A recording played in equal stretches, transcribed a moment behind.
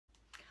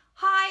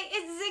Hi,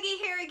 it's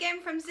Ziggy here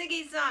again from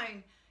Ziggy's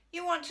Zone.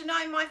 You want to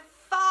know my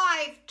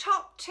 5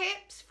 top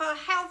tips for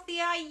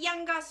healthier,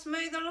 younger,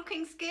 smoother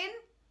looking skin?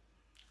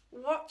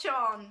 Watch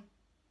on.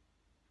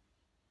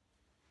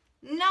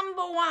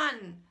 Number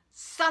 1,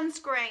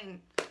 sunscreen.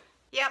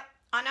 Yep,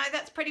 I know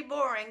that's pretty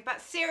boring,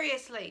 but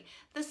seriously,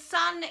 the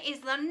sun is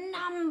the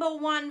number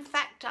 1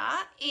 factor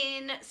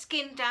in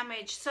skin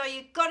damage, so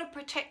you've got to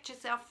protect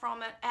yourself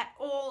from it at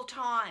all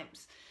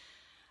times.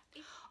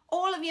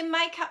 All of your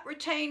makeup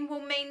routine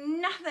will mean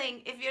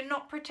nothing if you're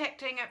not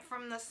protecting it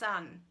from the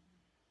sun.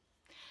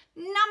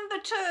 Number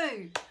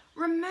 2,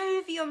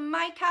 remove your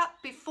makeup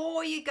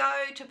before you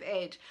go to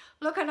bed.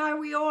 Look, I know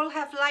we all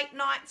have late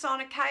nights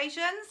on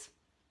occasions.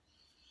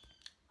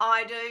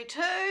 I do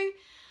too.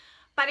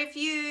 But if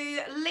you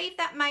leave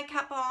that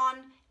makeup on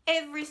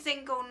every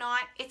single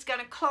night, it's going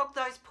to clog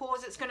those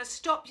pores. It's going to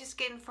stop your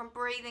skin from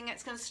breathing.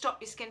 It's going to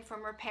stop your skin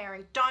from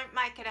repairing. Don't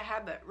make it a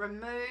habit.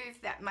 Remove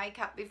that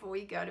makeup before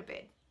you go to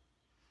bed.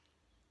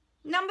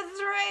 Number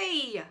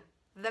 3,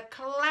 the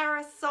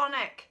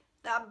Clarisonic,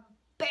 the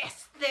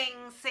best thing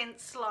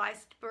since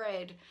sliced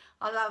bread.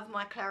 I love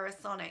my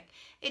Clarisonic.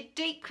 It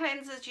deep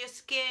cleanses your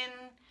skin.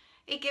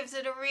 It gives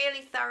it a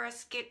really thorough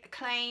skin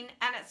clean,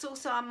 and it's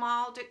also a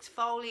mild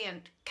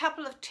exfoliant.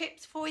 Couple of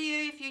tips for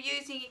you: if you're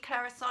using your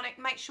Clarisonic,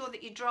 make sure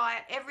that you dry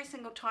it every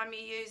single time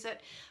you use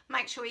it.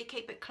 Make sure you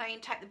keep it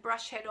clean. Take the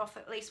brush head off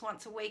at least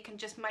once a week and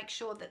just make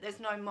sure that there's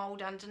no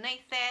mold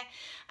underneath there.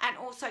 And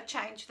also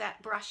change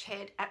that brush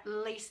head at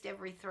least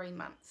every 3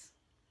 months.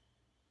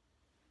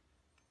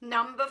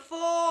 Number 4,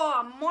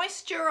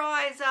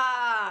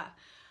 moisturizer.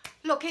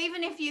 Look,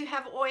 even if you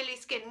have oily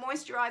skin,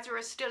 moisturizer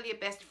is still your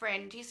best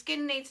friend. Your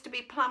skin needs to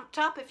be plumped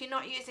up. If you're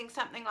not using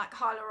something like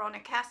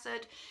hyaluronic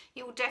acid,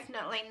 you'll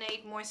definitely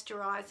need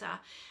moisturizer.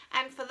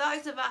 And for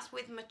those of us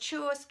with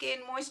mature skin,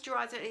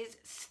 moisturizer is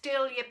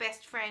still your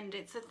best friend.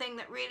 It's the thing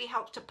that really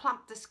helps to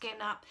plump the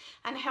skin up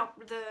and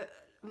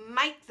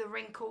make the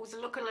wrinkles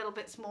look a little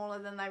bit smaller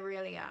than they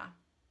really are.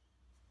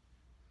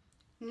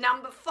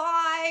 Number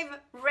 5,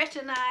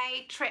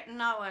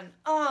 Retin-A-Tretinoin.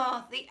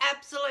 Oh, the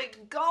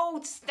absolute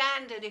gold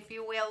standard, if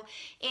you will,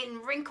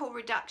 in wrinkle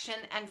reduction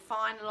and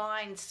fine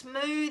lines,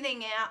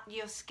 smoothing out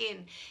your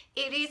skin.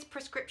 It is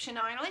prescription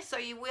only, so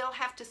you will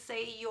have to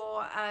see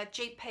your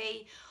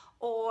GP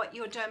or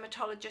your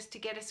dermatologist to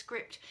get a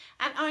script,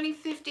 and only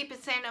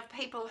 50% of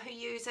people who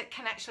use it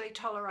can actually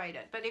tolerate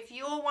it. But if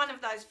you're one of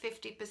those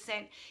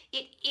 50%,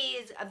 it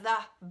is the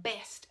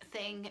best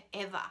thing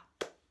ever.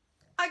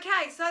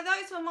 Okay, so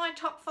those were my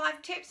top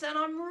 5 tips, and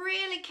I'm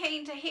really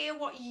keen to hear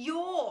what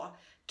your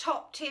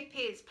top tip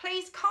is.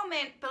 Please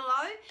comment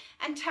below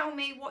and tell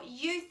me what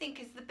you think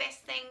is the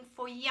best thing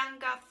for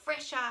younger,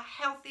 fresher,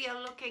 healthier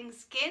looking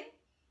skin.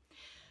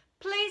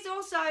 Please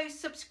also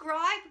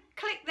subscribe.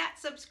 Click that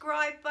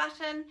subscribe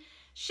button.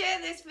 Share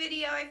this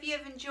video if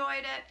you've enjoyed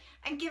it,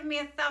 and give me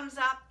a thumbs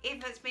up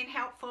if it's been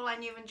helpful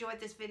and you've enjoyed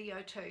this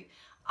video too.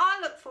 I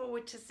look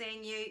forward to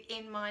seeing you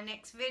in my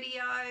next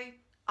video.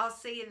 I'll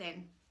see you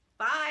then.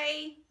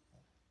 Bye.